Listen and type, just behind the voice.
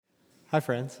Hi,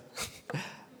 friends.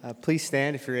 Please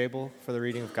stand if you're able for the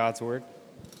reading of God's Word.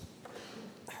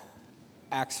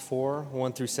 Acts 4,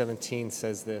 1 through 17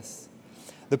 says this.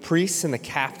 The priests and the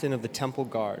captain of the temple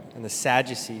guard and the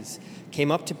Sadducees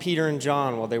came up to Peter and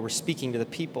John while they were speaking to the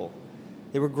people.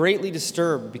 They were greatly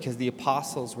disturbed because the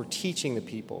apostles were teaching the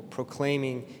people,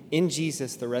 proclaiming in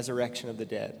Jesus the resurrection of the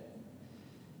dead.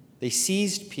 They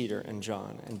seized Peter and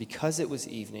John, and because it was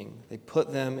evening, they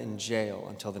put them in jail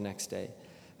until the next day.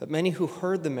 But many who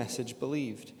heard the message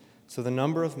believed. So the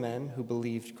number of men who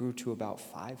believed grew to about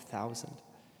 5,000.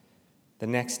 The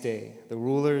next day, the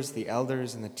rulers, the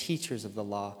elders, and the teachers of the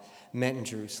law met in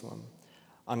Jerusalem.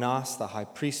 Annas, the high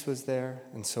priest, was there,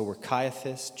 and so were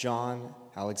Caiaphas, John,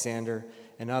 Alexander,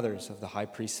 and others of the high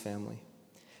priest's family.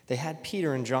 They had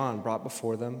Peter and John brought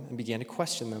before them and began to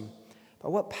question them. By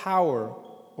what power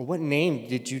or what name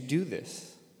did you do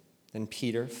this? Then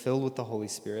Peter, filled with the Holy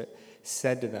Spirit,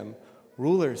 said to them,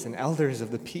 Rulers and elders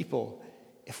of the people,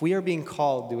 if we are being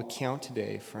called to account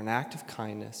today for an act of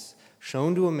kindness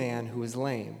shown to a man who is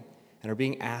lame and are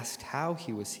being asked how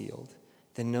he was healed,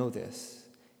 then know this,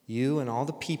 you and all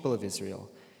the people of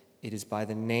Israel, it is by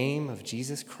the name of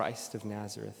Jesus Christ of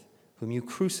Nazareth, whom you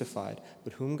crucified,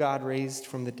 but whom God raised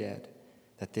from the dead,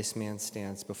 that this man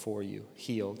stands before you,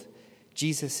 healed.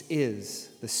 Jesus is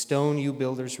the stone you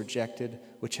builders rejected,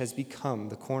 which has become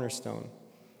the cornerstone.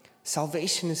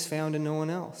 Salvation is found in no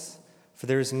one else, for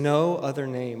there is no other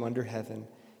name under heaven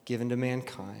given to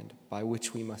mankind by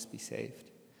which we must be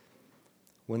saved.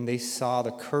 When they saw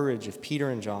the courage of Peter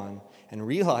and John and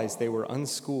realized they were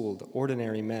unschooled,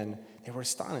 ordinary men, they were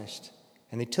astonished,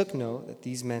 and they took note that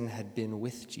these men had been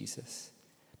with Jesus.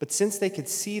 But since they could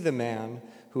see the man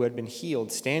who had been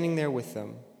healed standing there with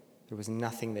them, there was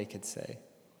nothing they could say.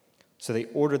 So they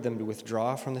ordered them to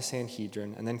withdraw from the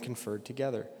Sanhedrin and then conferred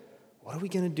together. What are we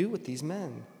going to do with these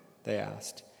men? They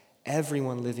asked.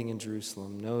 Everyone living in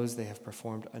Jerusalem knows they have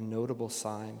performed a notable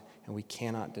sign, and we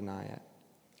cannot deny it.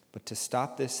 But to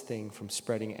stop this thing from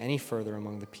spreading any further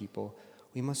among the people,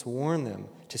 we must warn them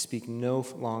to speak no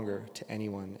longer to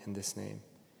anyone in this name.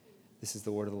 This is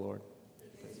the word of the Lord.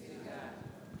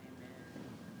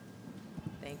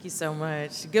 Thank you so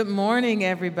much. Good morning,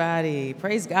 everybody.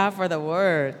 Praise God for the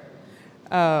word.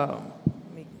 Let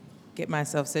me get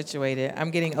myself situated.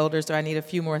 I'm getting older, so I need a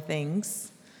few more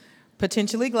things.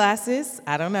 Potentially glasses.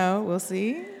 I don't know. We'll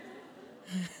see.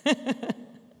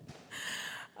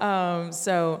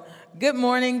 So good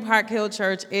morning, Park Hill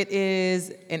Church. It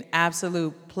is an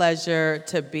absolute pleasure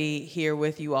to be here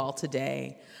with you all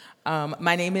today.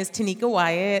 My name is Tanika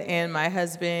Wyatt, and my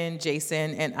husband,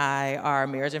 Jason, and I are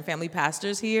marriage and family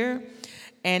pastors here.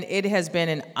 And it has been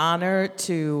an honor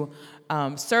to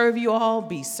serve you all,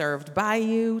 be served by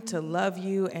you, to love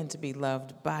you, and to be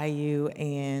loved by you.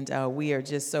 And we are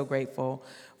just so grateful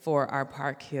for our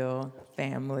Park Hill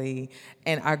family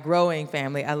and our growing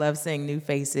family. I love seeing new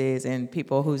faces and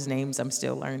people whose names I'm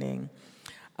still learning.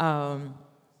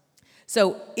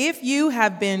 So if you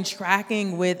have been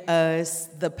tracking with us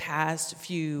the past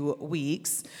few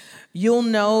weeks, you'll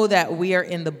know that we are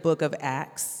in the book of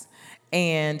Acts.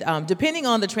 And depending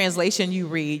on the translation you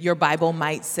read, your Bible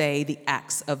might say the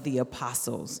Acts of the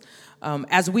Apostles.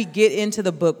 As we get into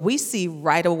the book, we see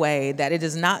right away that it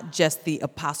is not just the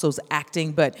apostles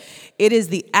acting, but it is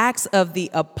the acts of the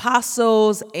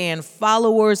apostles and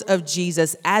followers of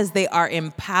Jesus as they are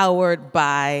empowered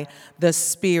by the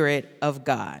Spirit of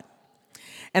God.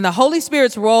 And the Holy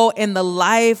Spirit's role in the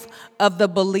life of the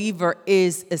believer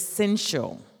is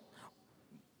essential.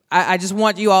 I just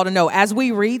want you all to know, as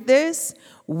we read this,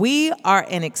 we are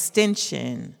an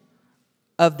extension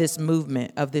of this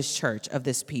movement, of this church, of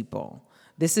this people.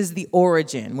 This is the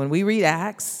origin. When we read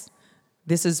Acts,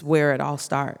 this is where it all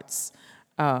starts.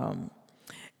 And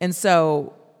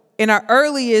so in our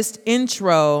earliest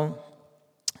intro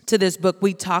to this book,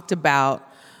 we talked about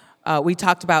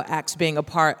Acts being a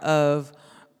part of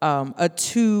a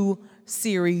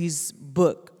 2-series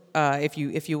book,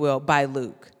 if you will, by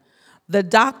Luke. The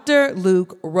Dr.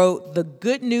 Luke wrote the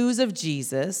good news of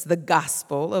Jesus, the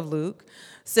Gospel of Luke,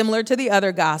 similar to the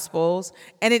other Gospels,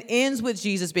 and it ends with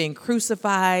Jesus being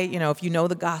crucified. You know, if you know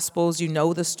the Gospels, you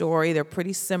know the story. They're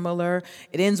pretty similar.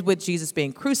 It ends with Jesus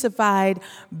being crucified,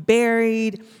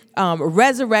 buried,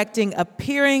 resurrecting,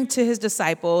 appearing to his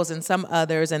disciples and some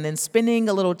others, and then spending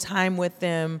a little time with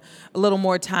them, a little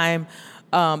more time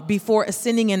before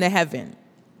ascending into heaven.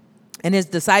 And his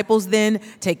disciples then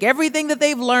take everything that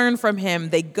they've learned from him.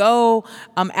 They go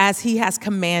as he has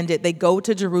commanded. They go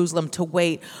to Jerusalem to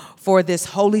wait for this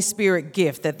Holy Spirit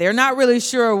gift that they're not really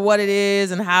sure what it is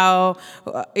and how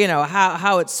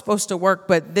it's supposed to work.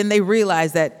 But then they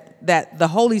realize that that the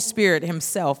Holy Spirit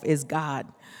himself is God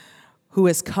who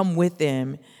has come with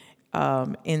them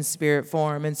in spirit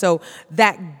form. And so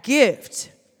that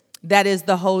gift that is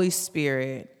the Holy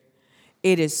Spirit,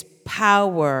 it is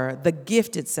power, the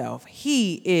gift itself.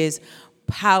 He is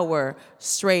power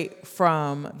straight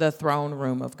from the throne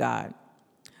room of God.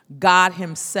 God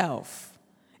himself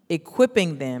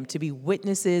equipping them to be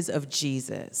witnesses of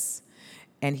Jesus.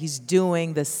 And he's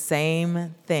doing the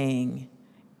same thing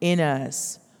in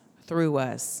us, through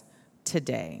us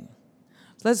today.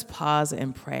 Let's pause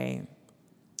and pray.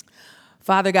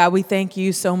 Father God, we thank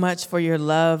you so much for your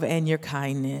love and your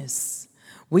kindness.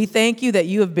 We thank you that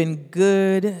you have been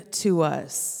good to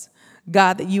us.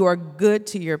 God, that you are good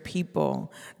to your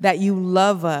people, that you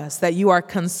love us, that you are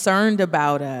concerned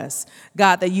about us.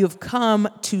 God, that you have come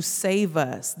to save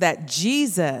us, that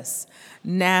Jesus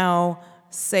now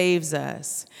saves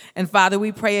us. And Father,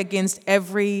 we pray against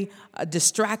every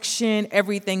distraction,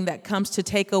 everything that comes to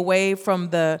take away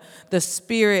from the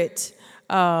spirit,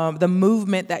 the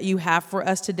movement that you have for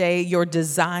us today, your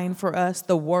design for us,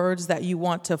 the words that you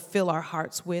want to fill our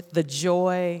hearts with, the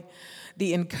joy,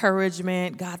 the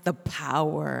encouragement, God, the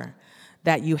power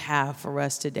that you have for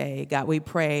us today. God, we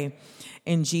pray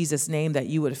in Jesus' name that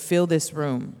you would fill this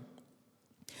room.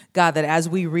 God, that as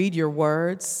we read your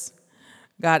words,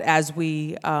 God, as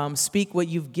we speak what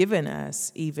you've given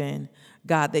us even,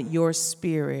 God, that your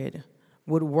spirit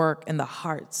would work in the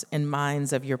hearts and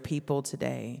minds of your people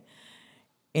today.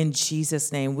 In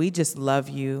Jesus' name, we just love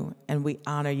you and we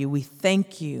honor you. We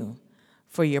thank you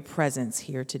for your presence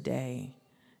here today.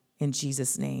 In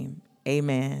Jesus' name,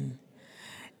 amen.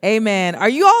 Amen. Are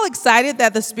you all excited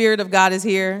that the Spirit of God is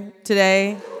here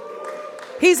today?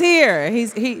 He's here.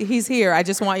 He's here. I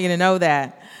just want you to know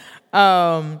that.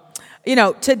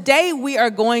 Today we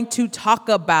are going to talk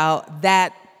about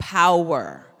that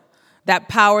power that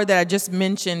I just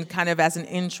mentioned kind of as an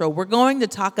intro. We're going to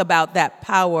talk about that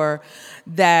power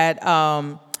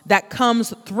that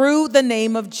comes through the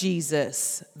name of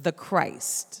Jesus, the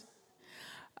Christ.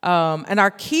 And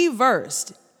our key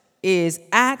verse is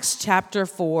Acts chapter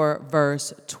 4,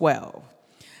 verse 12.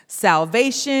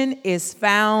 Salvation is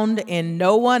found in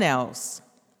no one else,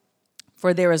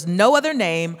 for there is no other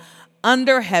name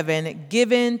under heaven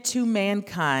given to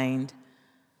mankind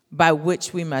by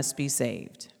which we must be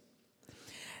saved.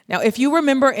 Now, if you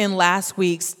remember in last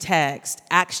week's text,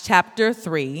 Acts chapter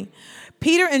 3,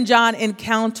 Peter and John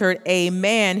encountered a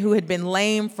man who had been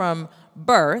lame from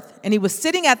birth, and he was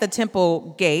sitting at the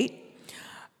temple gate,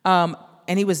 and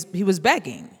he was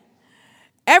begging.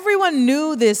 Everyone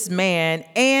knew this man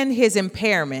and his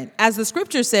impairment, as the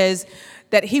scripture says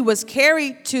that he was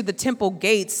carried to the temple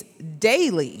gates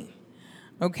daily,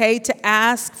 to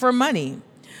ask for money.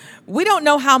 We don't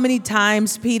know how many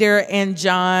times Peter and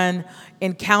John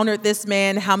encountered this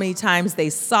man, how many times they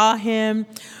saw him,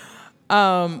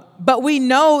 but we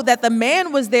know that the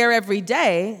man was there every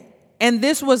day. And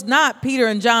this was not Peter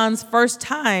and John's first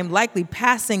time likely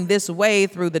passing this way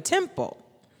through the temple.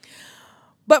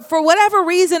 But for whatever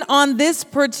reason, on this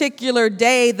particular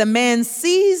day, the man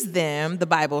sees them, the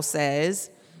Bible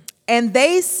says, and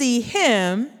they see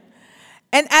him.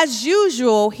 And as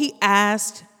usual, he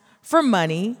asked for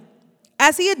money,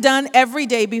 as he had done every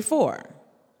day before,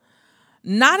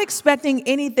 not expecting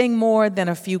anything more than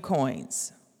a few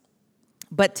coins.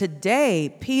 But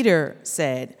today, Peter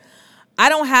said, I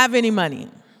don't have any money,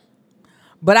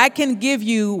 but I can give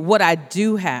you what I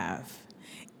do have.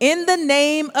 In the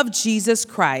name of Jesus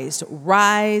Christ,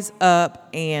 rise up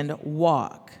and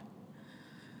walk.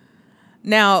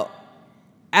 Now,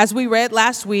 as we read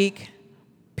last week,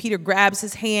 Peter grabs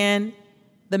his hand.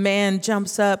 The man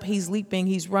jumps up. He's leaping.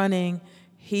 He's running.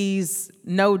 He's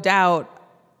no doubt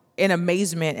in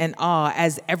amazement and awe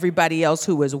as everybody else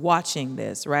who was watching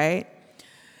this, right?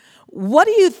 What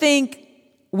do you think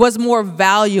was more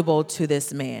valuable to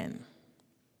this man?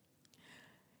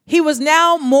 He was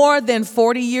now more than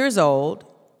 40 years old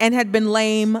and had been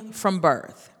lame from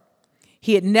birth.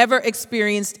 He had never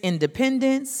experienced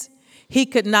independence. He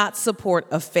could not support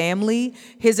a family.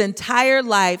 His entire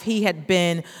life, he had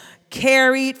been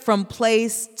carried from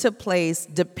place to place,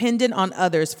 dependent on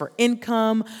others for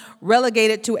income,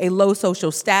 relegated to a low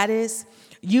social status,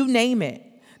 you name it.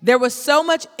 There was so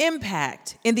much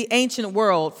impact in the ancient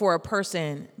world for a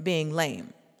person being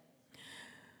lame.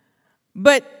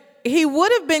 But he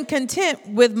would have been content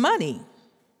with money,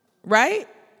 right?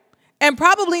 And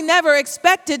probably never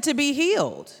expected to be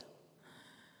healed.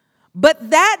 But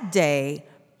that day,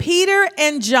 Peter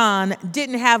and John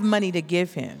didn't have money to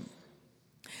give him.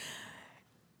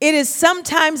 It is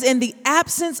sometimes in the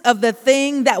absence of the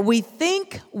thing that we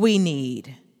think we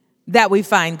need that we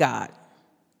find God.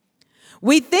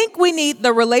 We think we need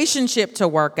the relationship to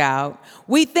work out.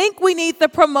 We think we need the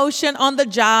promotion on the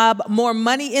job, more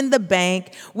money in the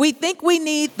bank. We think we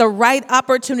need the right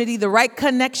opportunity, the right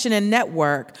connection and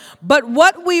network. But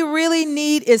what we really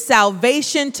need is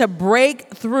salvation to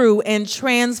break through and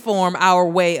transform our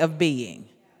way of being.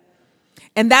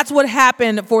 And that's what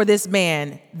happened for this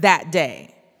man that day.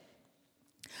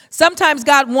 Sometimes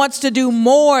God wants to do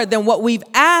more than what we've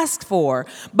asked for,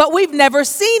 but we've never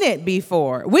seen it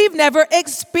before. We've never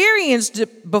experienced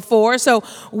it before, so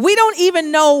we don't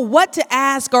even know what to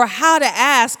ask or how to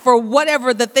ask for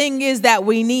whatever the thing is that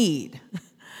we need.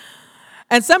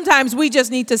 And sometimes we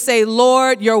just need to say,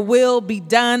 Lord, your will be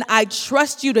done. I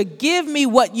trust you to give me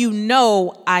what you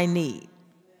know I need.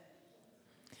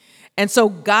 And so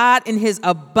God, in his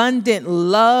abundant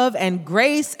love and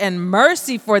grace and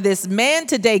mercy for this man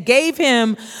today, gave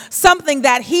him something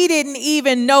that he didn't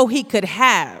even know he could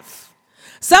have,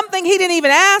 something he didn't even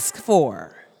ask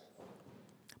for.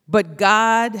 But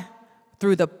God,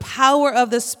 through the power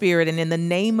of the Spirit and in the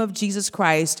name of Jesus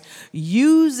Christ,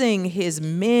 using his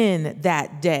men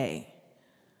that day,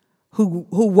 who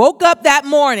woke up that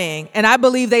morning, and I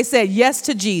believe they said yes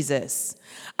to Jesus.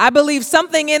 I believe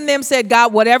something in them said,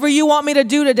 God, whatever you want me to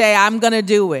do today, I'm going to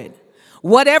do it.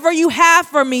 Whatever you have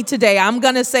for me today, I'm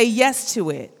going to say yes to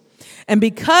it. And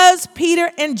because Peter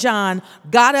and John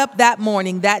got up that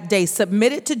morning, that day,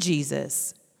 submitted to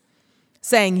Jesus,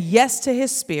 saying yes to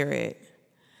his Spirit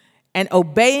and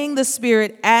obeying the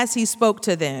Spirit as he spoke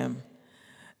to them,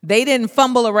 they didn't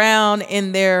fumble around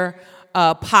in their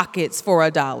pockets for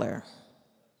 $1,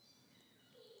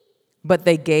 but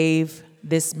they gave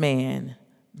this man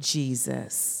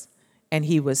Jesus, and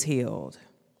he was healed.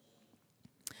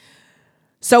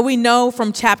 So we know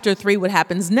from chapter 3 what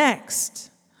happens next.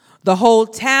 The whole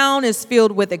town is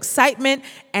filled with excitement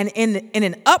and in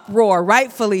an uproar,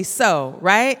 rightfully so,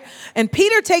 right? And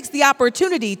Peter takes the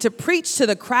opportunity to preach to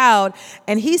the crowd,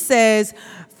 and he says,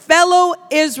 fellow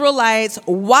Israelites,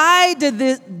 why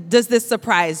does this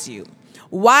surprise you?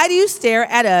 Why do you stare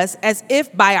at us as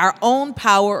if by our own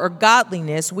power or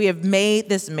godliness we have made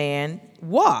this man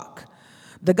walk?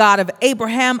 The God of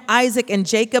Abraham, Isaac, and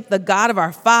Jacob, the God of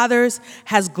our fathers,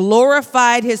 has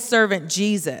glorified his servant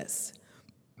Jesus.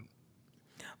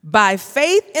 By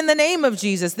faith in the name of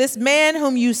Jesus, this man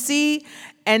whom you see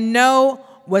and know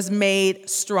was made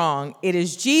strong. It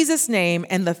is Jesus' name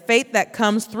and the faith that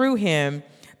comes through him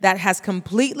that has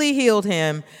completely healed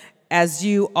him, as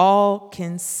you all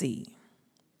can see.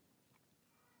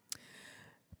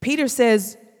 Peter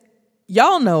says,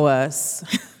 y'all know us.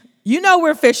 You know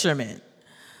we're fishermen.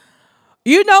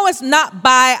 You know it's not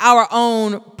by our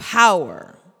own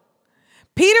power.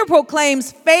 Peter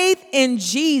proclaims faith in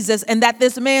Jesus and that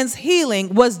this man's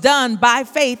healing was done by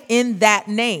faith in that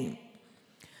name.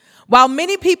 While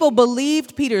many people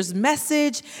believed Peter's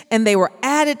message and they were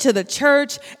added to the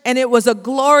church and it was a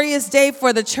glorious day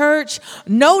for the church,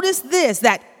 notice this,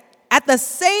 that at the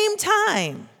same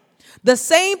time, the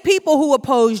same people who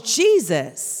opposed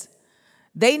Jesus,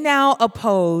 they now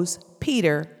oppose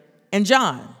Peter and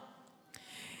John.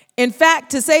 In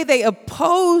fact, to say they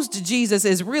opposed Jesus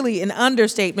is really an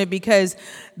understatement, because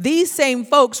these same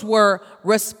folks were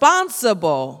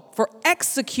responsible for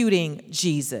executing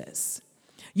Jesus.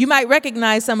 You might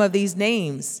recognize some of these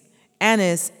names,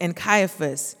 Annas and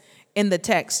Caiaphas, in the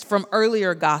text from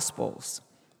earlier Gospels.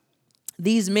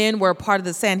 These men were part of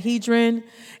the Sanhedrin,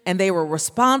 and they were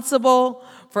responsible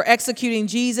for executing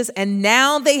Jesus. And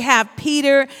now they have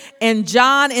Peter and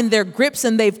John in their grips,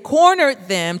 and they've cornered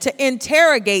them to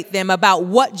interrogate them about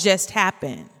what just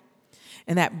happened.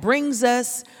 And that brings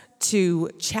us to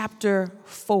chapter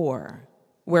 4,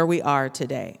 where we are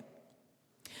today.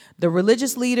 The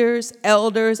religious leaders,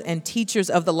 elders, and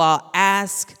teachers of the law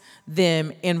ask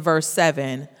them in verse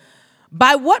 7,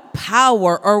 by what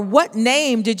power or what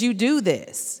name did you do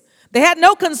this? They had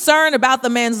no concern about the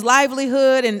man's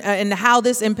livelihood and how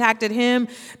this impacted him.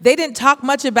 They didn't talk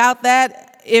much about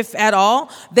that, if at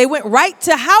all. They went right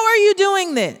to, how are you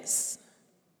doing this?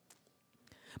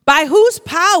 By whose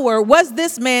power was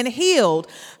this man healed?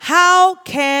 How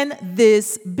can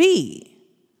this be?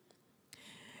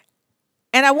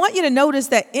 And I want you to notice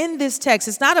that in this text,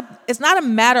 it's not a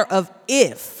matter of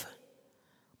if,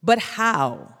 but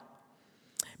how.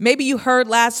 Maybe you heard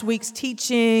last week's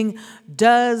teaching,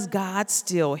 does God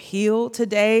still heal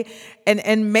today?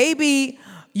 And maybe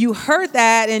you heard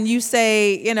that and you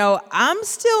say, I'm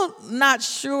still not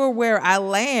sure where I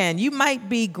land. You might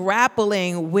be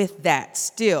grappling with that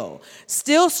still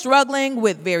struggling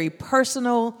with very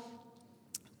personal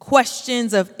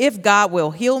questions of if God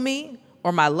will heal me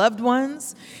or my loved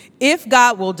ones, if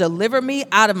God will deliver me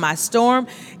out of my storm,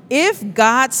 if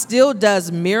God still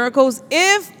does miracles,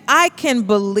 if I can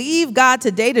believe God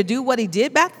today to do what he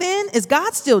did back then, is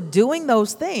God still doing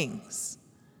those things?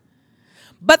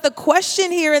 But the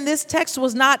question here in this text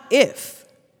was not if.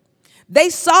 They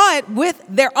saw it with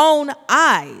their own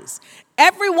eyes.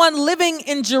 Everyone living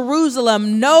in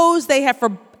Jerusalem knows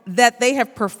that they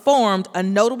have performed a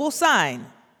notable sign,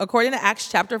 according to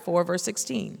Acts chapter 4, verse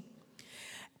 16.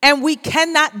 And we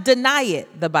cannot deny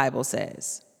it, the Bible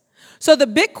says. So the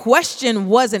big question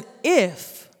wasn't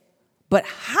if, but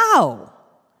how?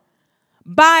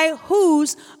 By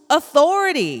whose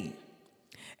authority?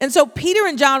 And so Peter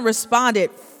and John responded,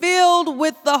 filled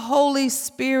with the Holy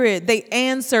Spirit. They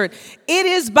answered, it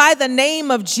is by the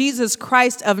name of Jesus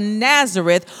Christ of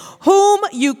Nazareth, whom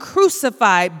you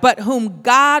crucified, but whom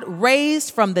God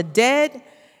raised from the dead,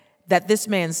 that this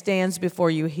man stands before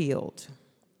you healed.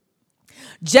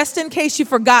 Just in case you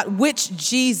forgot which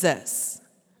Jesus,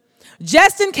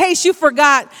 just in case you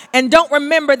forgot and don't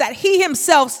remember that he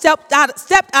himself stepped out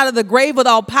of the grave with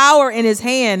all power in his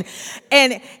hand,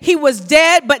 and he was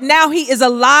dead, but now he is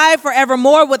alive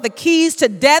forevermore with the keys to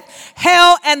death,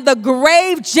 hell, and the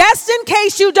grave. Just in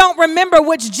case you don't remember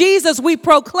which Jesus we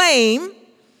proclaim,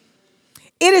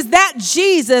 it is that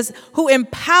Jesus who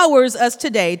empowers us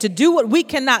today to do what we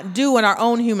cannot do in our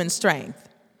own human strength.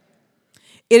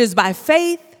 It is by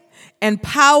faith and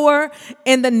power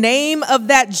in the name of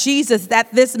that Jesus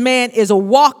that this man is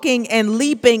walking and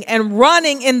leaping and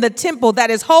running in the temple, that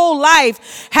his whole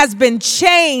life has been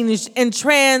changed and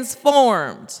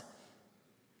transformed.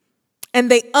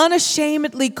 And they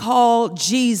unashamedly call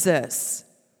Jesus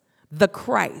the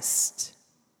Christ,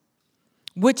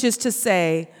 which is to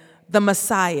say, the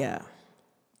Messiah.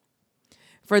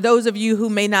 For those of you who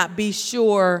may not be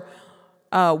sure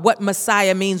what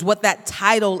Messiah means, what that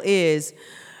title is,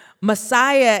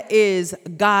 Messiah is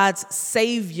God's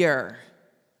Savior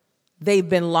they've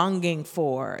been longing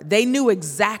for. They knew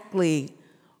exactly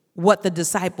what the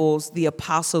disciples, the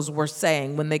apostles, were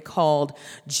saying when they called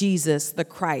Jesus the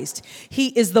Christ. He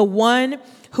is the one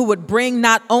who would bring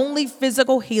not only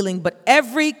physical healing, but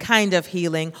every kind of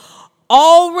healing,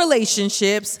 all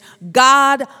relationships,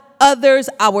 God, others,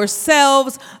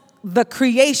 ourselves, the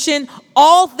creation,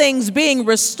 all things being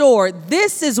restored.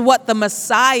 This is what the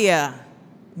Messiah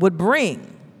would bring.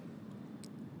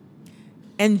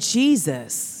 And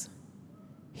Jesus,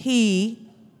 he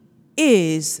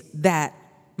is that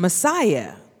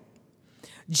Messiah.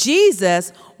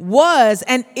 Jesus was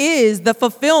and is the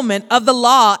fulfillment of the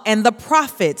law and the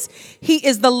prophets. He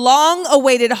is the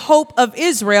long-awaited hope of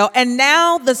Israel and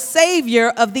now the Savior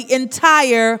of the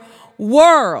entire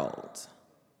world.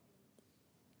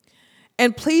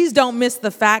 And please don't miss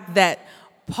the fact that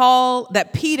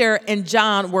Peter and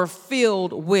John were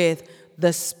filled with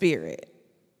the Spirit.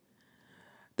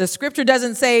 The scripture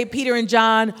doesn't say Peter and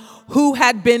John who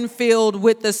had been filled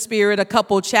with the Spirit a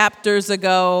couple chapters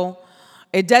ago.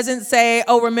 It doesn't say,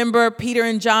 oh, remember Peter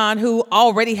and John who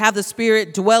already have the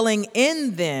Spirit dwelling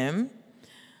in them.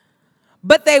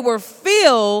 But they were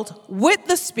filled with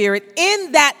the Spirit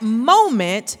in that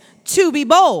moment to be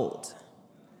bold.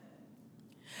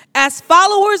 As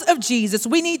followers of Jesus,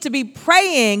 we need to be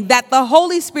praying that the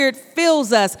Holy Spirit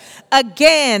fills us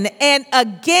again and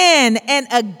again and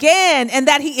again, and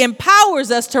that he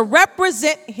empowers us to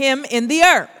represent him in the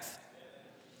earth.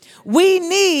 We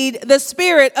need the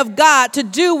Spirit of God to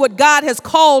do what God has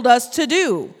called us to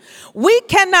do. We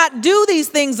cannot do these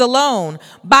things alone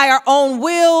by our own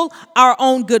will, our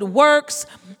own good works,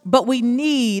 but we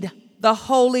need the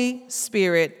Holy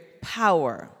Spirit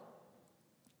power.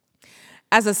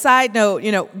 As a side note,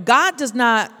 God does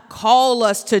not call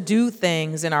us to do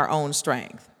things in our own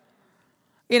strength.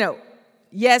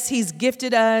 Yes, he's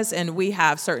gifted us and we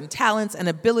have certain talents and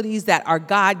abilities that are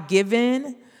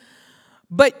God-given,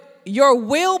 but your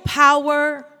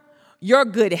willpower, your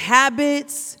good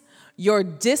habits, your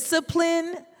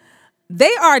discipline,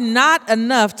 they are not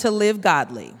enough to live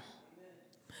godly.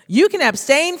 You can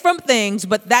abstain from things,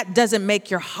 but that doesn't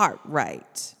make your heart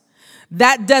right.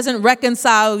 That doesn't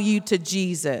reconcile you to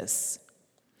Jesus.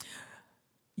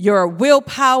 Your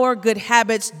willpower, good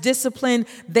habits, discipline,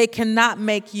 they cannot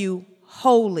make you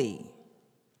holy.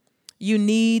 You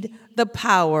need the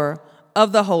power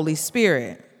of the Holy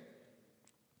Spirit.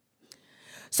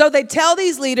 So they tell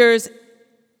these leaders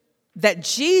that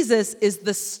Jesus is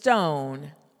the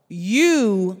stone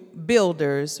you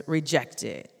builders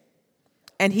rejected,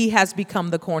 and he has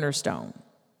become the cornerstone.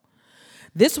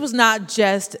 This was not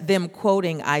just them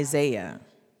quoting Isaiah.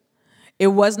 It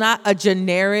was not a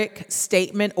generic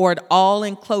statement or an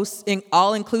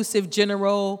all-inclusive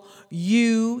general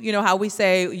you know how we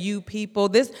say you people.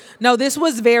 This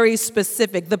was very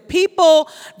specific. The people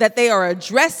that they are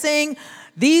addressing,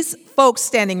 these folks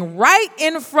standing right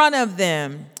in front of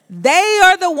them, they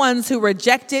are the ones who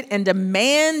rejected and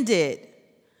demanded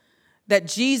that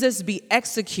Jesus be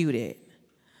executed.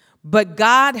 But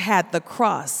God had the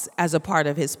cross as a part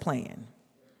of his plan.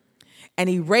 And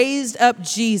he raised up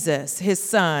Jesus, his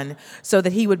son, so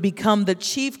that he would become the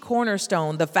chief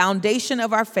cornerstone, the foundation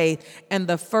of our faith, and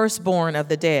the firstborn of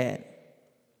the dead.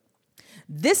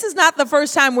 This is not the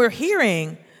first time we're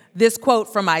hearing this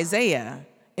quote from Isaiah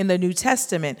in the New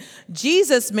Testament.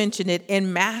 Jesus mentioned it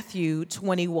in Matthew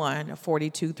 21,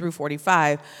 42 through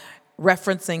 45,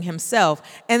 referencing himself.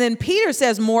 And then Peter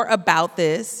says more about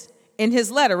this in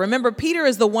his letter. Remember, Peter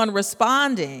is the one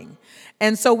responding.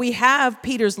 And so we have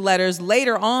Peter's letters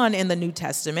later on in the New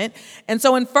Testament. And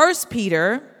so in 1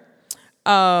 Peter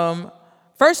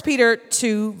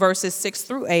 2, verses 6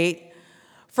 through 8,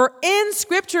 for in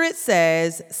Scripture it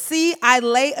says, "See, I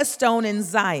lay a stone in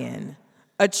Zion,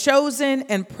 a chosen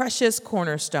and precious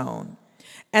cornerstone,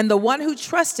 and the one who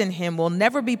trusts in him will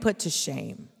never be put to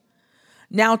shame.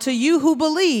 Now to you who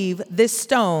believe, this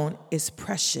stone is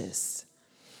precious.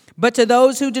 But to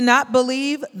those who do not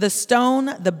believe, the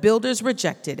stone the builders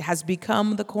rejected has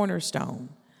become the cornerstone,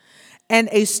 and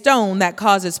a stone that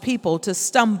causes people to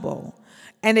stumble,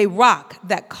 and a rock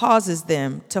that causes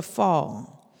them to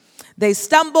fall. They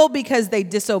stumble because they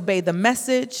disobey the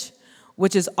message,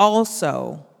 which is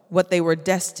also what they were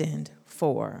destined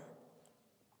for."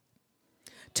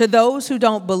 To those who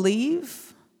don't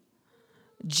believe,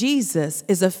 Jesus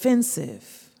is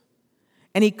offensive,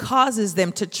 and he causes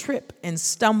them to trip and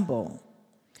stumble.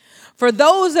 For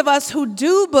those of us who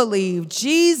do believe,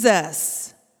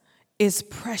 Jesus is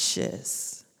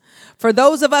precious. For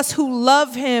those of us who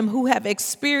love him, who have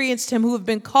experienced him, who have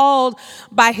been called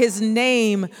by his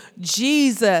name,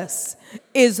 Jesus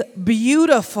is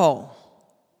beautiful.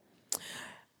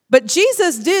 But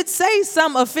Jesus did say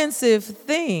some offensive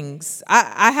things.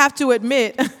 I have to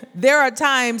admit, there are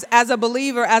times as a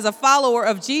believer, as a follower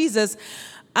of Jesus,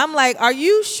 I'm like, are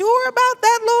you sure about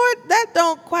that, Lord? That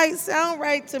don't quite sound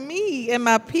right to me and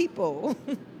my people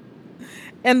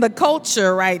and the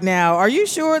culture right now. Are you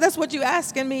sure that's what you're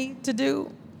asking me to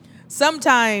do?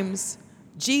 Sometimes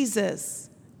Jesus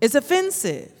is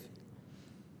offensive.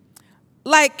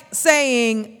 Like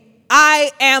saying,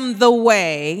 I am the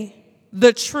way,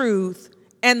 the truth,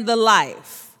 and the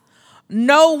life.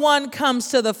 No one comes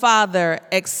to the Father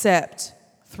except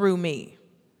through me.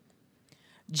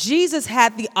 Jesus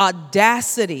had the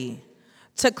audacity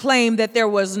to claim that there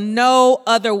was no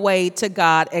other way to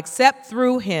God except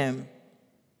through him.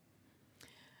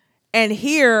 And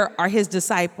here are his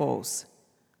disciples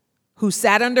who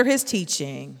sat under his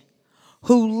teaching,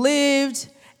 who lived,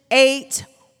 ate,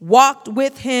 walked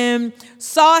with him,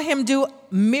 saw him do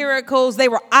miracles. They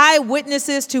were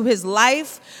eyewitnesses to his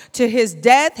life, to his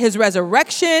death, his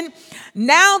resurrection.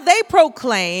 Now they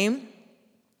proclaim,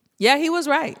 yeah, he was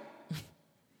right.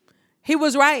 He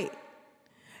was right.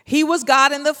 He was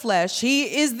God in the flesh.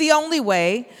 He is the only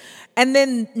way. And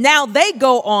then now they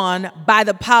go on by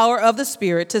the power of the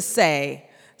Spirit to say,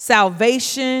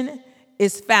 salvation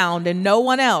is found in no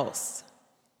one else.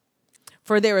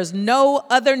 For there is no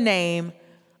other name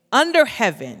under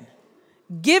heaven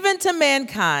given to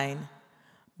mankind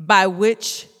by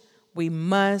which we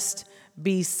must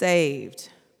be saved.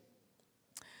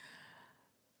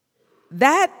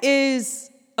 That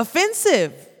is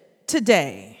offensive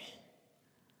today.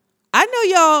 I know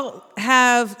y'all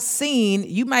have seen,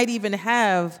 you might even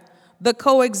have the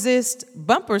coexist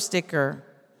bumper sticker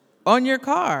on your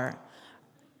car.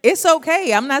 It's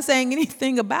okay. I'm not saying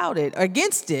anything about it,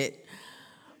 against it.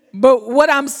 But what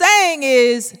I'm saying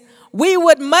is we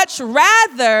would much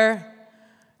rather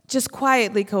just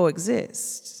quietly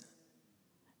coexist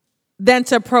than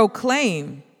to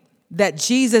proclaim that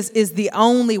Jesus is the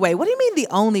only way. What do you mean the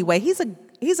only way? He's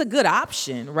a good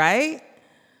option, right?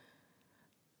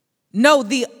 No,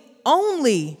 the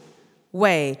only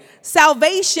way.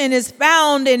 Salvation is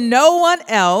found in no one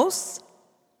else,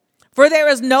 for there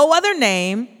is no other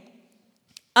name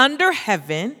under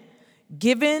heaven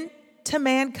given to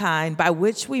mankind by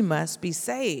which we must be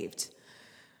saved.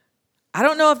 I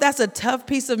don't know if that's a tough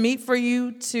piece of meat for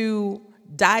you to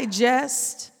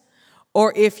digest,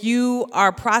 or if you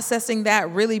are processing that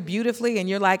really beautifully and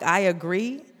you're like, I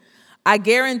agree. I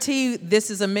guarantee this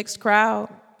is a mixed crowd.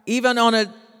 Even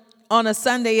on a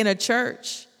Sunday in a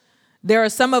church, there are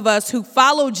some of us who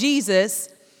follow Jesus,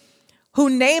 who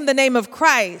name the name of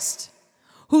Christ,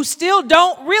 who still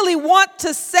don't really want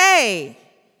to say,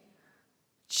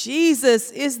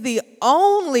 Jesus is the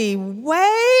only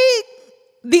way?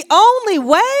 The only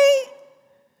way?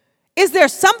 Is there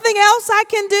something else I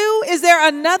can do? Is there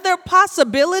another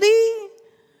possibility?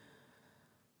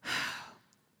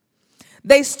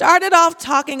 They started off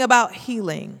talking about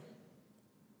healing.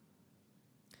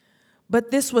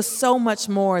 But this was so much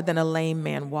more than a lame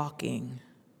man walking.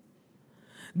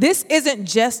 This isn't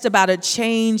just about a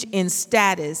change in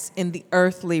status in the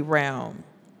earthly realm.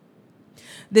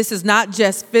 This is not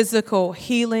just physical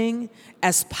healing,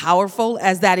 as powerful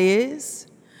as that is,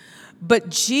 but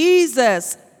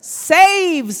Jesus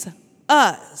saves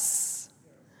us.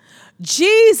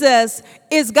 Jesus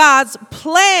is God's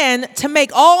plan to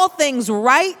make all things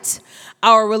right,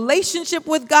 our relationship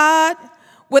with God,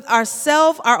 with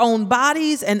ourselves, our own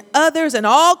bodies, and others, and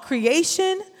all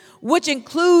creation, which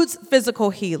includes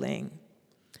physical healing.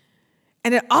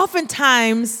 And it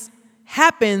oftentimes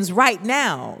happens right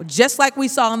now, just like we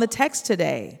saw in the text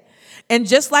today, and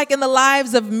just like in the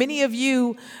lives of many of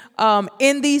you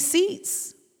in these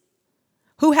seats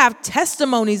who have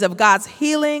testimonies of God's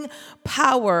healing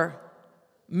power,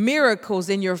 miracles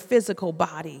in your physical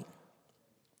body.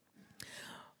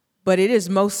 But it is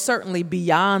most certainly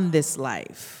beyond this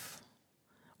life.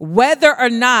 Whether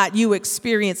or not you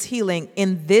experience healing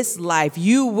in this life,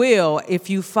 you will, if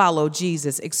you follow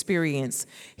Jesus, experience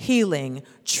healing,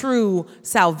 true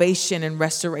salvation and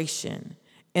restoration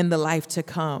in the life to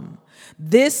come.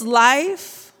 This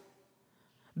life,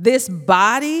 this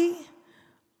body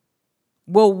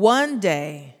will one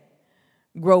day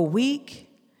grow weak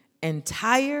and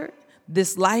tired.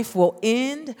 This life will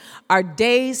end. Our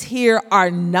days here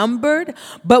are numbered,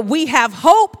 but we have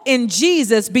hope in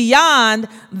Jesus beyond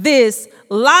this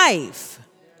life.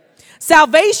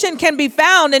 Salvation can be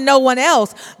found in no one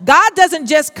else. God doesn't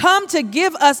just come to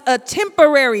give us a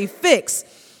temporary fix,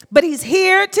 but he's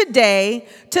here today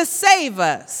to save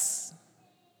us.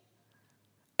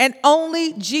 And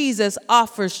only Jesus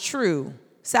offers true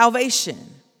salvation.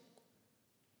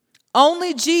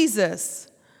 Only Jesus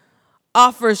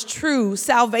offers true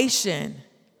salvation.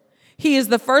 He is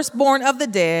the firstborn of the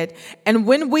dead, and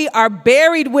when we are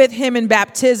buried with him in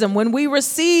baptism, when we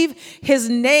receive his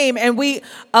name and we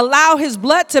allow his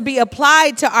blood to be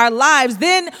applied to our lives,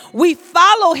 then we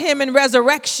follow him in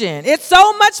resurrection. It's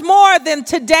so much more than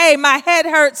today my head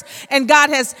hurts and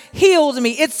God has healed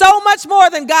me. It's so much more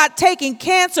than God taking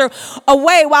cancer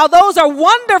away. While those are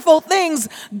wonderful things,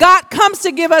 God comes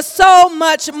to give us so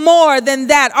much more than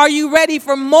that. Are you ready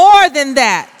for more than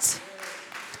that?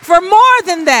 For more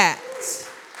than that.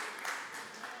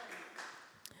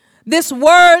 This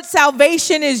word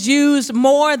salvation is used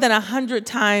more than 100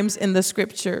 times in the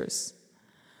scriptures.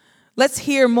 Let's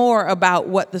hear more about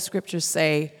what the scriptures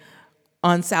say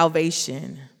on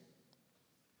salvation.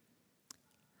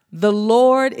 The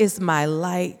Lord is my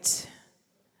light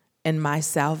and my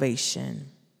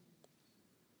salvation.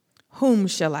 Whom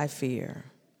shall I fear?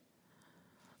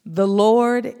 The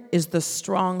Lord is the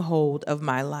stronghold of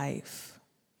my life.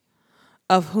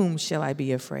 Of whom shall I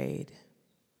be afraid?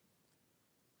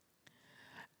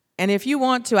 And if you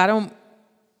want to, I don't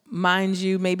mind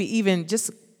you maybe even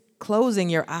just closing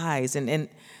your eyes and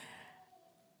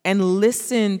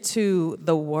listen to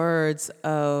the words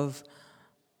of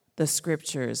the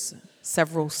scriptures,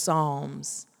 several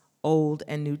Psalms, Old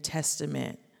and New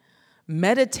Testament.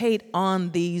 Meditate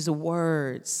on these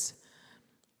words.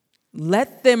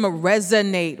 Let them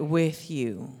resonate with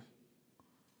you.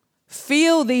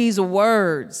 Feel these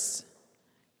words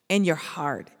in your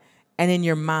heart and in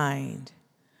your mind.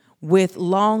 With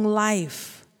long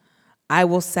life, I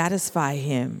will satisfy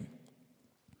him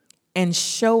and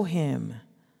show him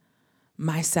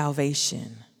my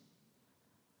salvation.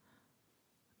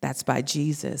 That's by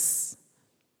Jesus,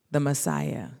 the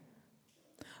Messiah.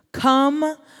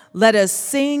 Come, let us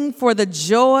sing for the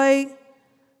joy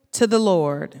to the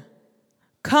Lord.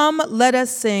 Come, let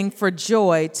us sing for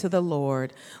joy to the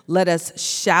Lord. Let us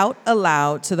shout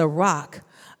aloud to the rock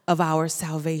of our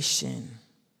salvation.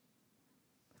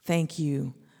 Thank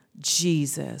you,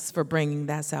 Jesus, for bringing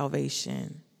that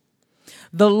salvation.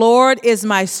 The Lord is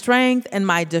my strength and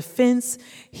my defense.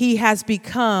 He has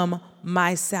become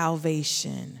my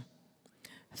salvation.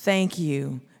 Thank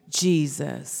you,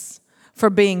 Jesus,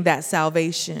 for being that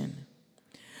salvation.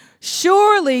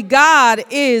 Surely God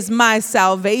is my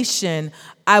salvation.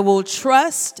 I will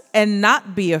trust and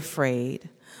not be afraid.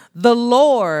 The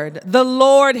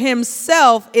Lord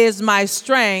himself is my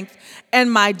strength and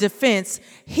my defense.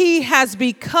 He has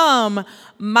become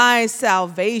my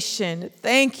salvation.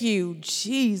 Thank you,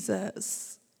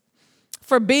 Jesus,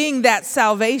 for being that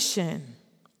salvation.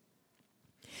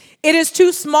 It is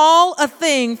too small a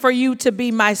thing for you to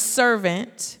be my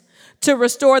servant, to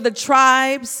restore the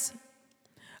tribes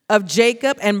of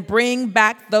Jacob and bring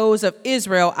back those of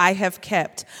Israel I have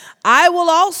kept. I will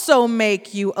also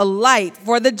make you a light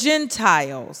for the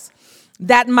Gentiles,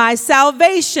 that my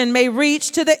salvation may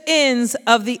reach to the ends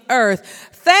of the earth.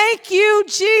 Thank you,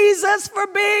 Jesus, for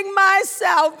being my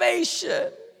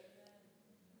salvation.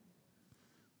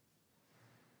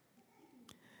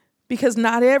 Because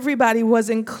not everybody was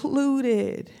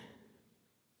included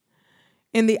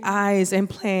in the eyes and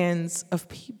plans of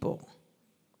people.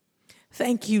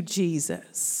 Thank you,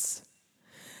 Jesus,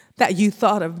 that you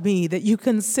thought of me, that you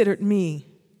considered me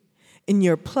in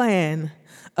your plan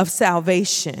of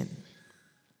salvation.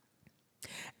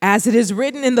 As it is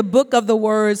written in the book of the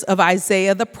words of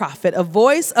Isaiah the prophet, a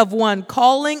voice of one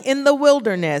calling in the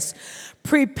wilderness,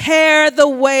 prepare the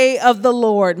way of the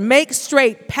Lord, make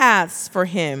straight paths for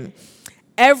him.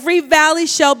 Every valley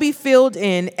shall be filled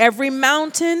in, every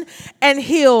mountain and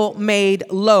hill made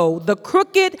low. The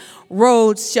crooked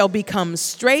roads shall become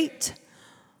straight,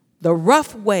 the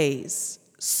rough ways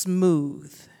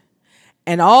smooth,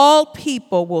 and all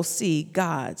people will see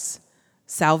God's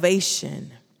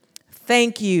salvation.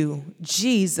 Thank you,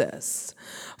 Jesus,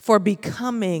 for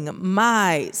becoming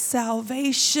my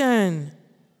salvation.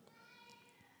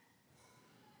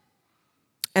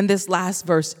 And this last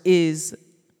verse is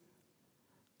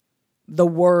the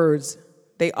words,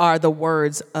 they are the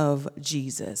words of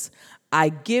Jesus. I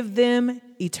give them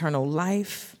eternal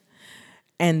life,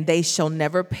 and they shall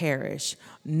never perish.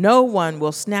 No one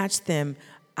will snatch them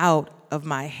out of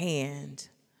my hand.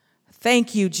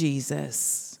 Thank you,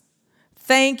 Jesus.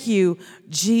 Thank you,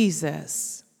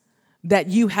 Jesus, that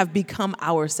you have become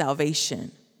our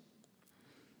salvation.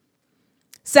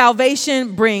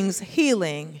 Salvation brings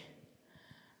healing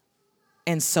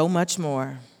and so much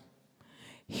more.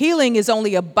 Healing is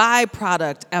only a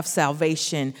byproduct of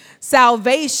salvation.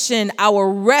 Salvation,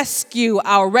 our rescue,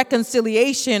 our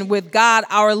reconciliation with God,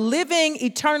 our living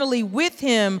eternally with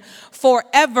him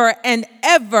forever and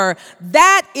ever.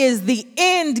 That is the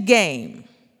end game.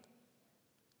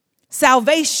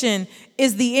 Salvation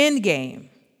is the end game.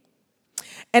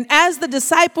 And as the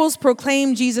disciples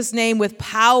proclaimed Jesus' name with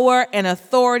power and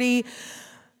authority,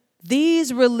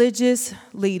 these religious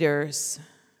leaders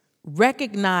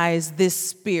recognize this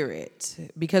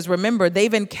spirit, because remember,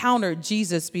 they've encountered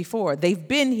Jesus before. They've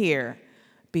been here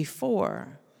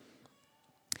before.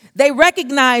 They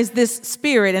recognize this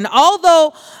spirit. And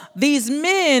although these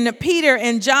men, Peter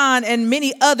and John and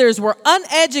many others, were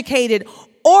uneducated,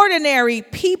 ordinary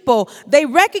people, they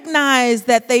recognized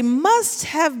that they must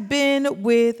have been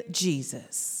with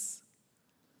Jesus.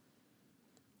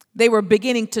 They were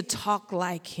beginning to talk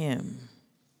like him.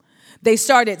 They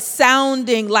started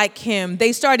sounding like him.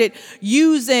 They started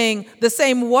using the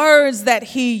same words that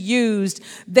he used.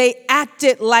 They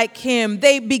acted like him.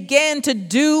 They began to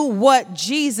do what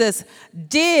Jesus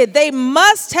did. They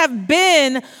must have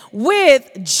been with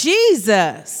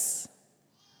Jesus.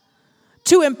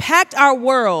 To impact our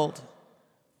world,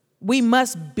 we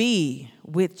must be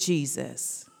with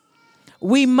Jesus.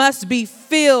 We must be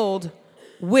filled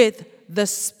with the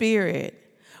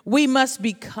Spirit. We must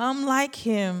become like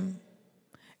him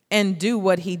and do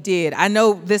what he did. I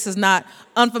know this is not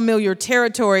unfamiliar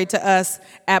territory to us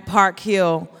at Park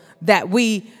Hill, that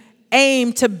we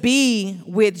aim to be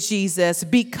with Jesus,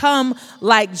 become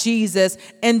like Jesus,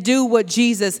 and do what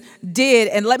Jesus did.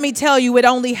 And let me tell you, it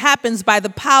only happens by the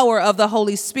power of the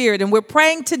Holy Spirit. And we're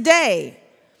praying today.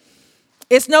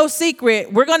 It's no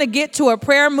secret. We're going to get to a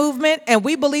prayer movement, and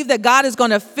we believe that God is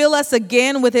going to fill us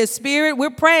again with his Spirit. We're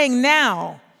praying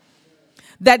now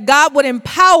that God would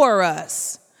empower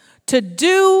us to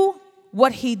do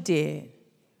what he did,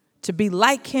 to be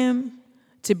like him,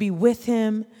 to be with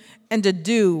him, and to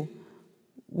do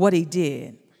what he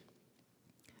did.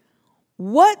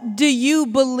 What do you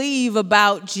believe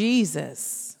about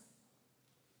Jesus?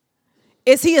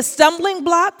 Is he a stumbling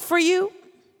block for you?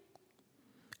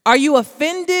 Are you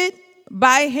offended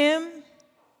by him?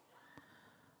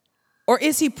 Or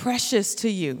is he precious to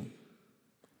you?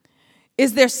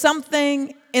 Is there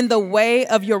something in the way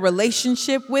of your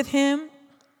relationship with him?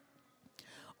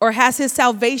 Or has his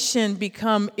salvation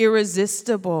become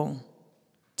irresistible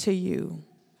to you?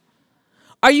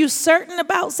 Are you certain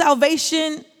about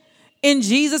salvation in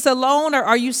Jesus alone, or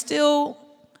are you still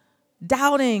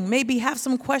doubting, maybe have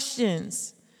some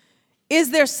questions? Is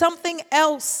there something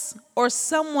else or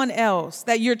someone else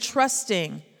that you're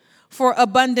trusting for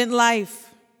abundant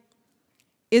life?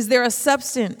 Is there a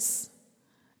substance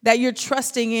that you're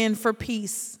trusting in for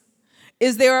peace?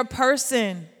 Is there a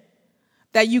person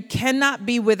that you cannot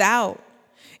be without?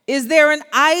 Is there an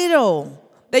idol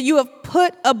that you have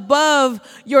put above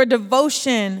your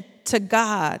devotion to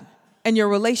God and your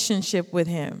relationship with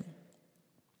him?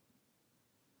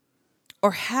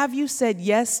 Or have you said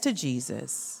yes to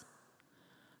Jesus,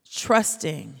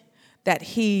 trusting that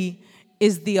he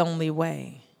is the only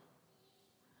way?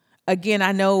 Again,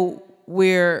 I know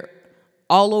we're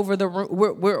all over the room.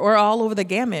 We're all over the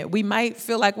gamut. We might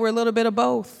feel like we're a little bit of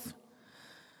both.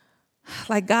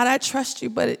 Like, God, I trust you,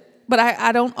 but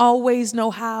I don't always know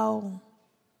how.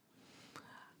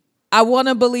 I want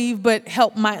to believe, but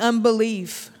help my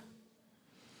unbelief.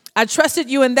 I trusted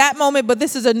you in that moment, but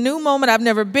this is a new moment. I've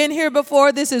never been here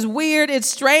before. This is weird. It's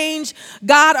strange.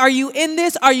 God, are you in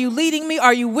this? Are you leading me?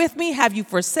 Are you with me? Have you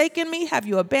forsaken me? Have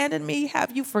you abandoned me?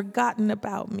 Have you forgotten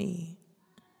about me?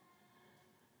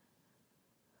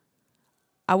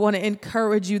 I want to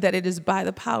encourage you that it is by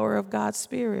the power of God's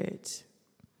Spirit.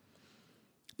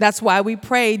 That's why we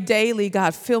pray daily,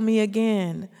 God, fill me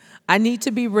again. I need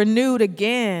to be renewed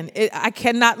again. I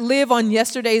cannot live on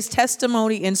yesterday's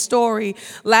testimony and story.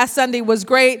 Last Sunday was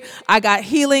great. I got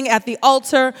healing at the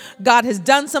altar. God has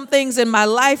done some things in my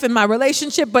life and my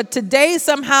relationship, but today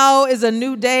somehow is a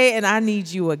new day and I need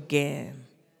you again.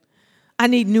 I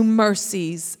need new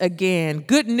mercies again.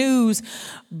 Good news,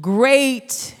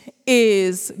 great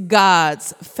is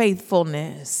God's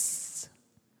faithfulness.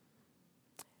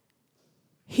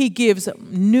 He gives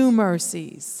new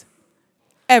mercies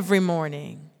every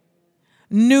morning.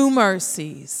 New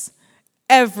mercies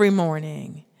every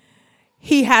morning.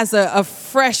 He has a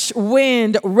fresh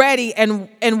wind ready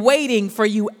and waiting for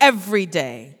you every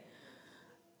day.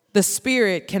 The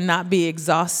Spirit cannot be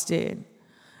exhausted.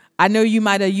 I know you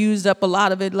might have used up a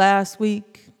lot of it last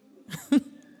week.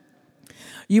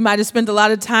 You might have spent a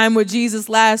lot of time with Jesus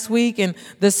last week and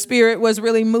the Spirit was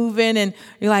really moving and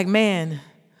you're like, man,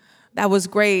 that was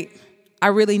great. I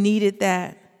really needed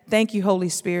that. Thank you, Holy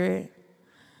Spirit.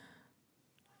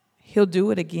 He'll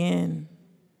do it again.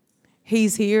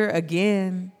 He's here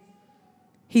again.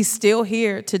 He's still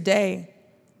here today.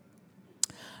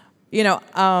 You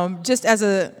know, just as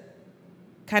a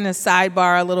kind of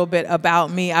sidebar a little bit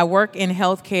about me, I work in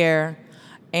healthcare,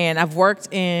 and I've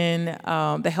worked in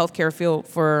the healthcare field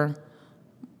for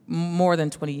more than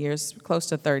 20 years, close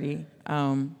to 30.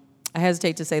 I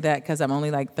hesitate to say that because I'm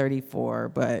only like 34,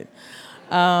 but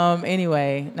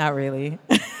anyway, not really.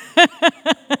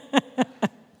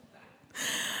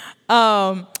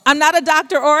 I'm not a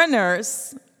doctor or a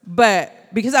nurse,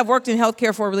 but because I've worked in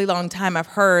healthcare for a really long time, I've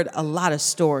heard a lot of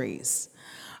stories,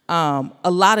 a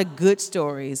lot of good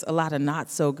stories, a lot of not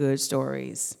so good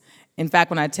stories. In fact,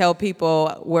 when I tell people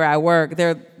where I work,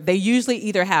 they usually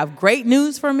either have great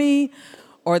news for me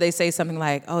or they say something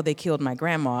like, oh, they killed my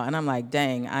grandma. And I'm like,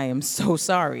 dang, I am so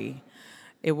sorry.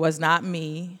 It was not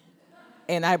me.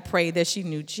 And I pray that she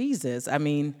knew Jesus. I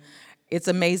mean, it's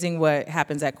amazing what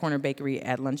happens at Corner Bakery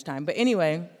at lunchtime. But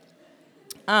anyway,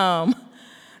 there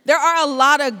are a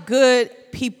lot of good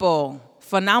people,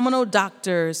 phenomenal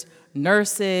doctors,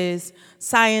 nurses,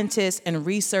 scientists, and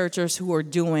researchers who are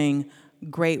doing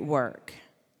great work.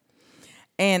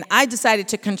 And I decided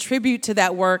to contribute to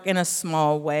that work in a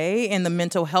small way in the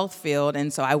mental health field.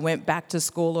 And so I went back to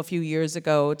school a few years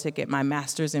ago to get my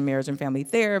master's in marriage and family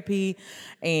therapy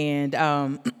and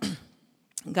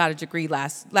got a degree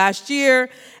last year.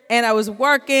 And I was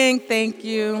working. Thank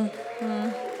you.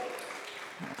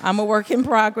 I'm a work in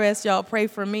progress. Y'all pray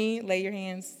for me. Lay your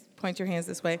hands, point your hands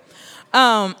this way.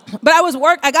 But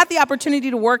I got the opportunity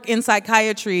to work in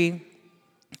psychiatry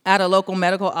at a local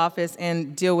medical office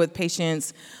and deal with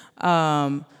patients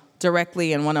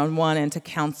directly and one-on-one and to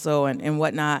counsel and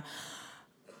whatnot.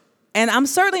 And I'm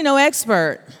certainly no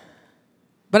expert,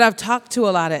 but I've talked to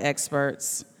a lot of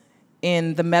experts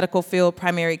in the medical field,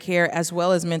 primary care, as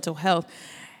well as mental health.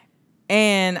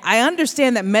 And I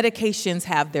understand that medications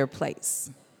have their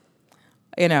place.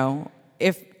 You know,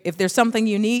 if there's something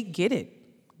you need, get it.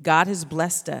 God has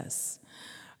blessed us.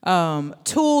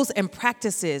 Tools and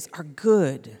practices are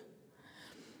good.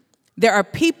 There are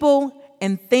people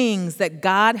and things that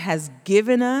God has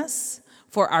given us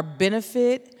for our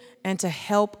benefit and to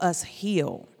help us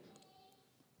heal.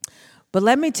 But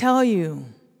let me tell you,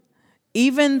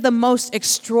 even the most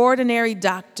extraordinary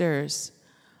doctors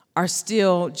are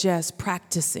still just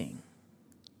practicing.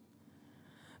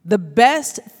 The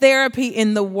best therapy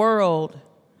in the world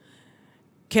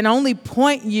can only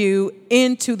point you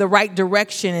into the right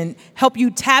direction and help you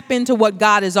tap into what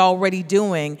God is already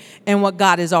doing and what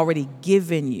God has already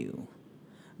given you.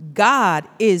 God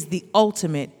is the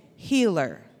ultimate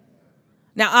healer.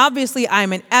 Now, obviously,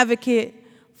 I'm an advocate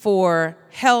for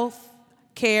health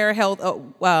care, health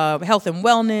and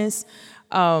wellness,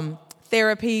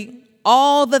 therapy,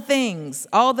 all the things.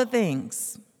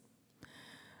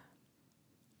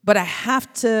 But I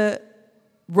have to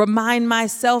remind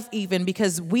myself even,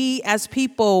 because we as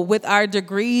people with our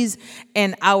degrees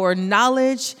and our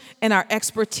knowledge and our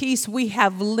expertise, we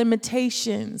have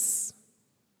limitations.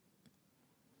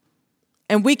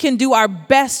 And we can do our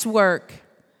best work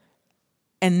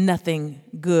and nothing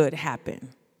good happen.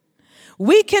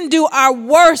 We can do our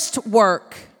worst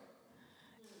work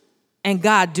and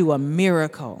God do a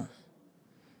miracle.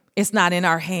 It's not in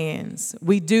our hands.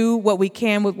 We do what we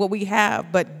can with what we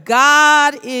have, but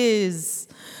God is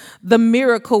the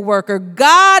miracle worker.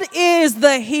 God is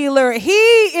the healer. He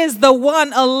is the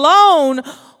one alone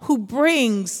who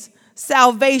brings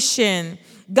salvation.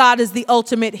 God is the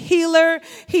ultimate healer.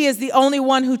 He is the only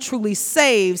one who truly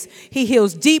saves. He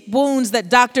heals deep wounds that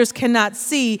doctors cannot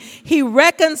see. He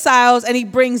reconciles and he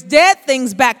brings dead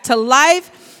things back to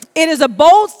life. It is a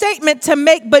bold statement to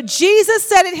make, but Jesus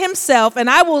said it himself, and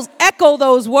I will echo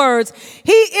those words.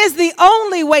 He is the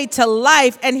only way to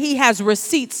life, and he has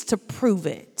receipts to prove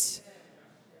it.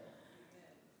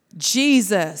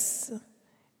 Jesus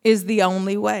is the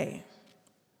only way.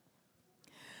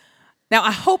 Now,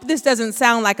 I hope this doesn't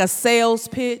sound like a sales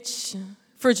pitch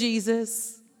for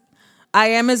Jesus. I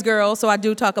am his girl, so I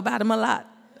do talk about him a lot.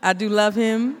 I do love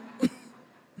him.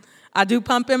 I do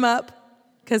pump him up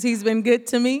because he's been good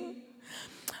to me.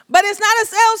 But it's not a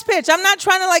sales pitch. I'm not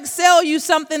trying to sell you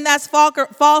something that's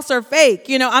false or fake.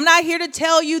 I'm not here to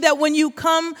tell you that when you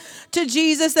come to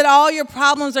Jesus that all your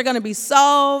problems are going to be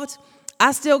solved.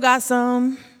 I still got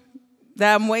some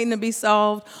that I'm waiting to be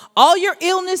solved. All your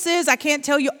illnesses, I can't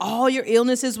tell you all your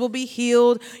illnesses will be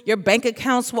healed. Your bank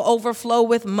accounts will overflow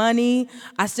with money.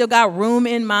 I still got room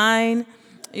in mine.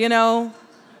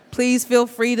 Please feel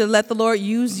free to let the Lord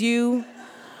use you.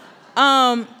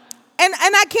 And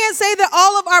I can't say that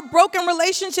all of our broken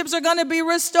relationships are going to be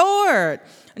restored.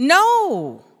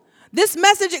 No. This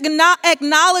message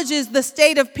acknowledges the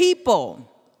state of people.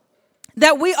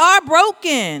 That we are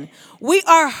broken. We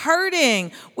are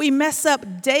hurting. We mess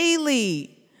up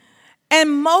daily. And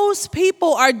most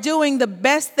people are doing the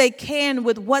best they can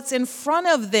with what's in front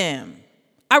of them.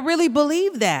 I really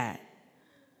believe that.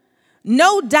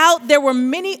 No doubt there were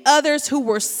many others who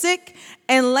were sick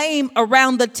and lame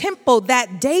around the temple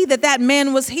that day that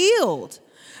man was healed.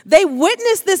 They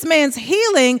witnessed this man's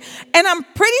healing, and I'm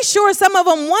pretty sure some of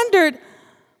them wondered,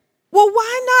 well,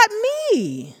 why not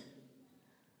me?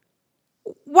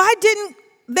 Why didn't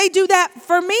they do that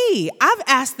for me? I've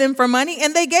asked them for money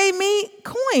and they gave me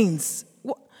coins.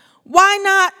 Why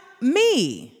not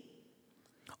me?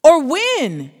 Or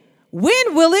when?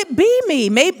 When will it be me?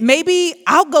 Maybe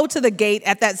I'll go to the gate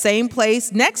at that same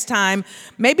place next time.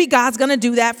 Maybe God's going to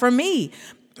do that for me.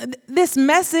 This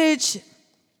message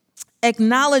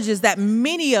acknowledges that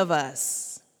many of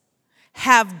us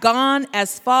have gone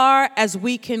as far as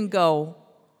we can go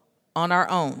on our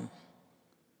own.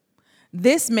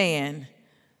 This man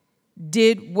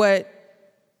did what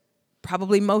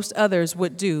probably most others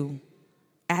would do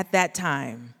at that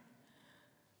time.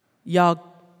 Y'all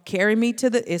carry me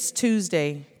it's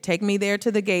Tuesday. Take me there to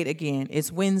the gate again.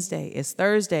 It's Wednesday. It's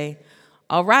Thursday.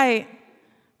 All right.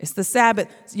 It's the Sabbath.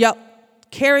 Y'all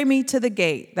carry me to the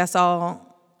gate. That's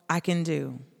all I can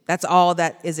do. That's all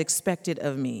that is expected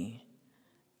of me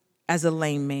as a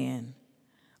lame man.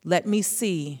 Let me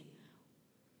see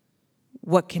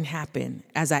what can happen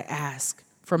as I ask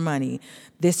for money.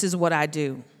 This is what I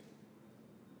do.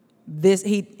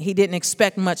 He didn't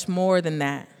expect much more than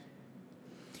that.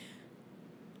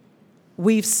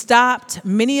 We've stopped,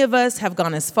 many of us have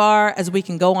gone as far as we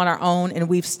can go on our own, and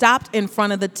we've stopped in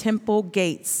front of the temple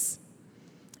gates.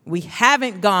 We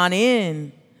haven't gone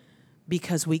in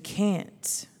because we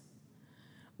can't.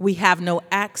 We have no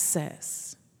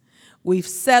access. We've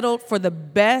settled for the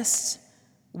best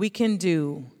we can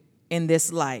do in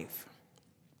this life.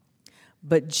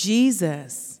 But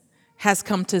Jesus has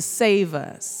come to save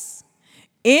us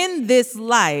in this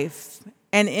life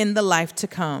and in the life to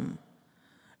come.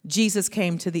 Jesus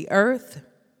came to the earth,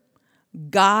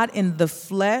 God in the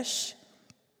flesh.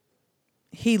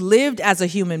 He lived as a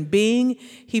human being.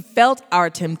 He felt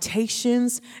our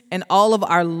temptations and all of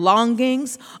our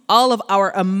longings, all of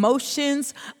our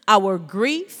emotions, our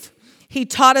grief. He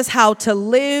taught us how to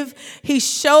live. He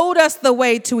showed us the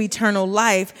way to eternal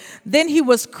life. Then he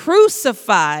was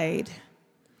crucified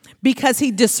because he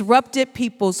disrupted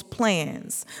people's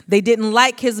plans. They didn't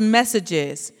like his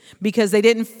messages because they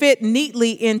didn't fit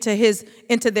neatly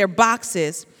into their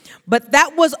boxes. But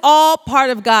that was all part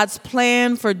of God's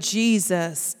plan for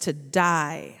Jesus to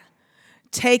die,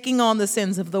 taking on the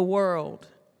sins of the world.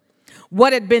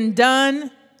 What had been done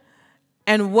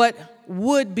and what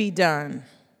would be done.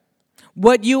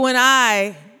 What you and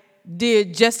I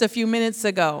did just a few minutes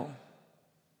ago,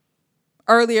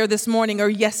 earlier this morning or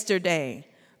yesterday,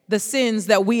 the sins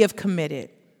that we have committed.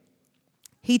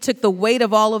 He took the weight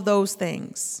of all of those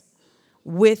things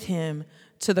with him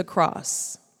to the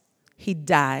cross. He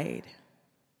died.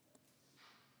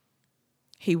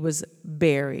 He was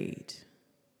buried.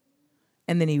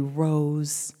 And then he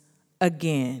rose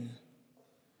again.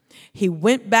 He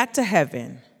went back to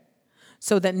heaven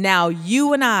so that now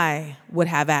you and I would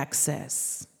have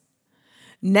access.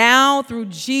 Now, through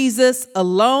Jesus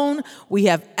alone, we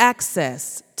have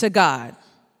access to God.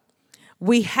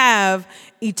 We have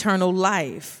eternal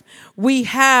life. We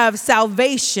have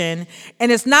salvation,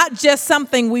 and it's not just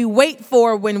something we wait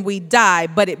for when we die,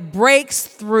 but it breaks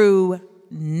through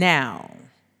now.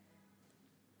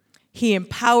 He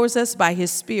empowers us by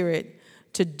his Spirit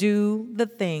to do the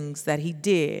things that he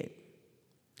did.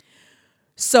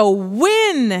 So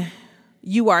when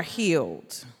you are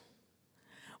healed,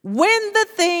 when the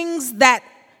things that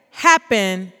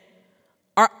happen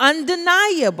are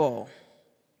undeniable,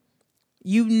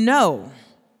 you know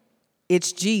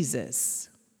it's Jesus.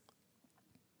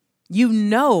 You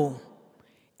know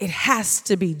it has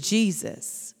to be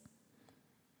Jesus.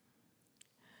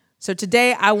 So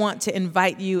today I want to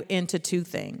invite you into two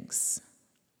things.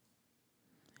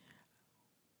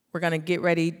 We're going to get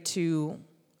ready to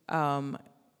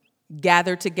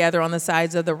gather together on the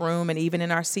sides of the room and even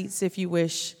in our seats if you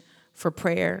wish for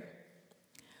prayer.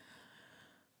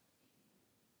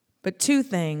 But two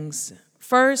things.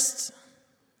 First,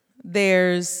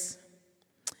 there's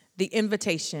the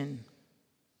invitation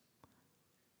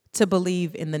to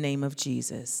believe in the name of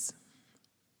Jesus.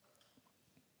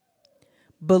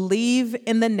 Believe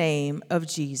in the name of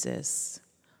Jesus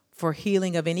for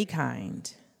healing of any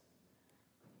kind,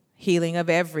 healing of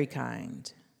every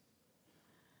kind,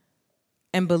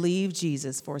 and believe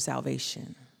Jesus for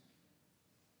salvation.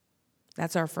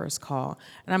 That's our first call.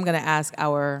 And I'm going to ask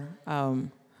our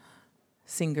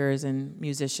singers and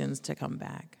musicians to come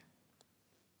back.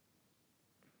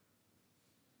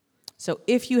 So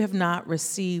if you have not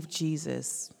received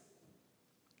Jesus,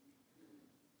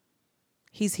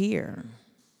 he's here.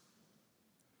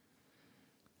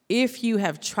 If you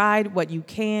have tried what you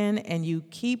can and you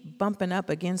keep bumping up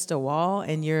against a wall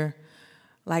and you're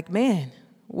like, man,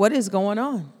 what is going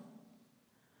on?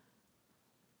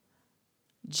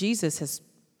 Jesus has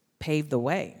paved the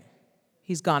way.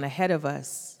 He's gone ahead of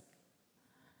us.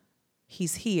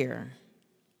 He's here.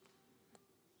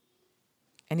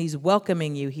 And he's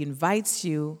welcoming you. He invites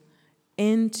you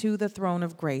into the throne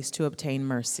of grace to obtain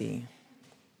mercy.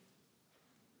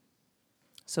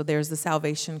 So there's the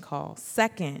salvation call.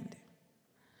 Second,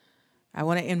 I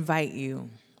want to invite you.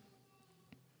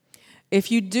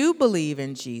 If you do believe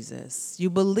in Jesus, you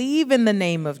believe in the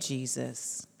name of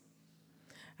Jesus,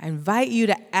 I invite you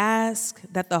to ask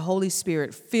that the Holy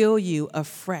Spirit fill you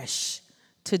afresh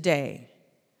today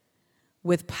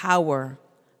with power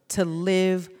to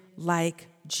live like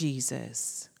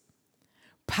Jesus.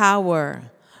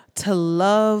 Power to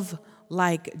love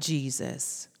like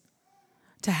Jesus.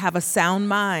 To have a sound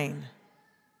mind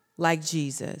like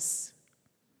Jesus.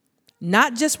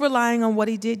 Not just relying on what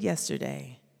he did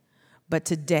yesterday, but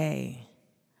today,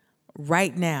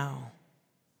 right now,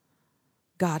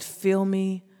 God, fill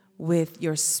me with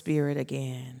your Spirit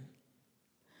again.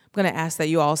 I'm going to ask that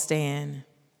you all stand.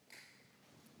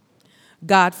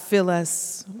 God, fill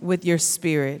us with your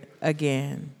Spirit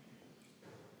again.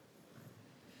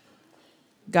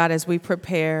 God, as we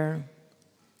prepare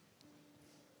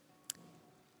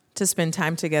to spend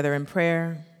time together in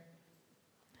prayer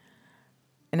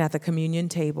and at the communion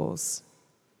tables,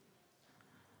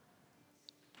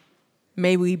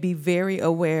 may we be very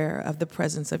aware of the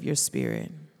presence of your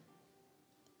Spirit.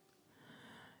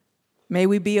 May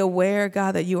we be aware,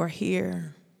 God, that you are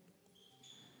here,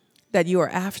 that you are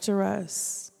after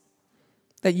us,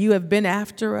 that you have been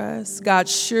after us. God,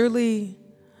 surely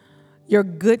your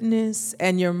goodness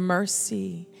and your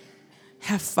mercy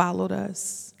have followed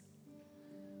us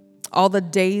all the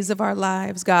days of our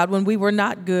lives. God, when we were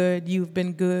not good, you've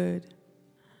been good.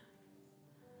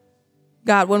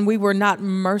 God, when we were not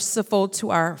merciful to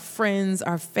our friends,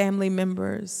 our family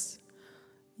members,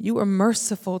 you were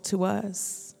merciful to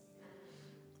us.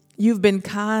 You've been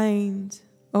kind,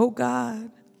 oh God.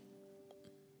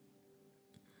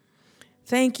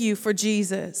 Thank you for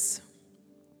Jesus.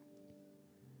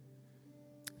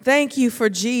 Thank you for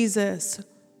Jesus,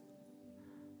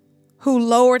 who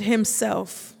lowered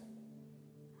himself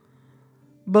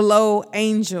below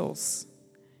angels,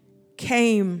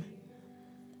 came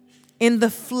in the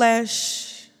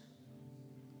flesh,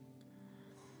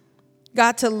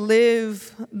 God, to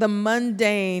live the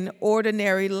mundane,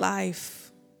 ordinary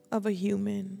life of a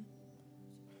human.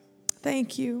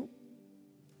 Thank you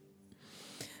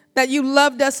that you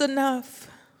loved us enough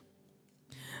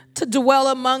to dwell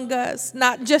among us,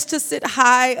 not just to sit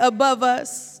high above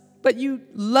us, but you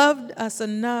loved us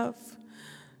enough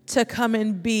to come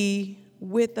and be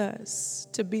with us,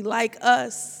 to be like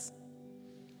us,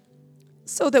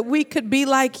 so that we could be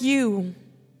like you.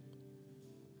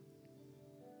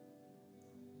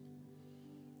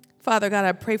 Father God,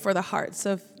 I pray for the hearts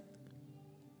of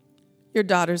your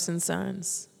daughters and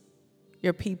sons,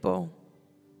 your people.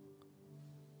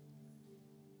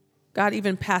 God,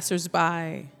 even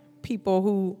passersby, people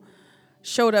who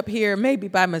showed up here maybe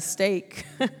by mistake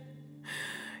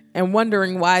and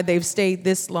wondering why they've stayed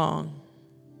this long.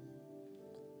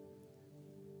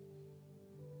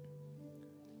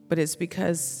 But it's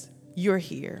because you're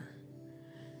here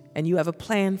and you have a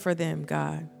plan for them,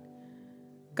 God.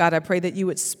 God, I pray that you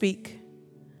would speak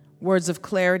words of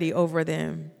clarity over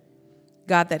them.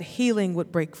 God, that healing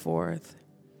would break forth.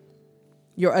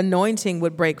 Your anointing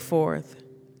would break forth.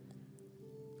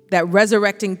 That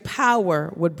resurrecting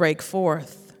power would break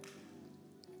forth.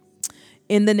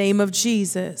 In the name of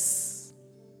Jesus,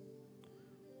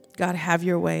 God, have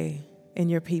your way in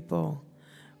your people.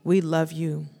 We love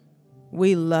you.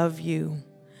 We love you.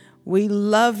 We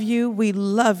love you. We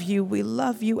love you. We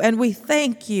love you. And we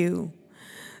thank you.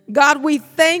 God, we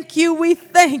thank you. We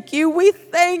thank you. We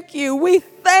thank you. We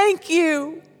thank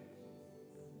you.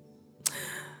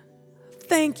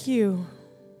 Thank you.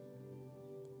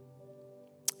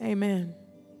 Amen.